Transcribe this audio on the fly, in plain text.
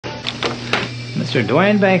Mr.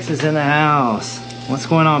 Dwayne Banks is in the house. What's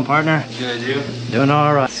going on, partner? Good, you? Doing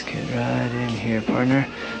all right. Let's get right in here, partner.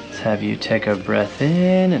 Let's have you take a breath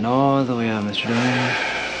in and all the way out, Mr. Dwayne.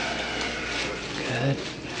 Good.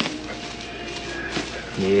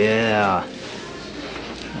 Yeah.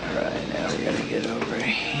 All right, now we're gonna get over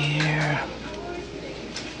here.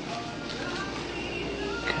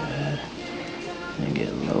 Good. And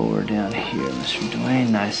get lower down here, Mr. Dwayne.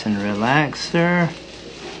 Nice and relaxed, sir.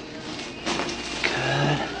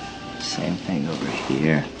 Good. Same thing over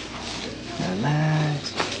here.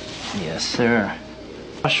 Relax. Yes, sir.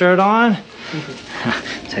 Shirt on.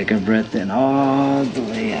 Take a breath in all the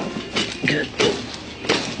way out. Good.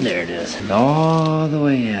 There it is. And all the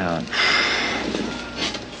way out.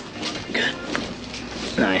 Good.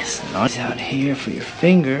 Nice. And out here for your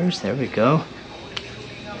fingers. There we go.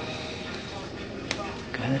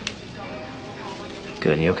 Good.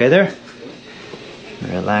 Good. You okay there?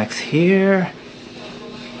 Relax here.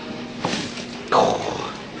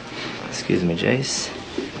 Excuse me, Jace.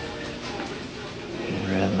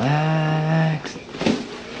 Relax.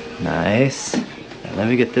 Nice. And let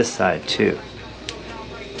me get this side too.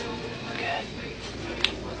 Good.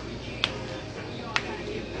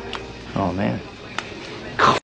 Oh man.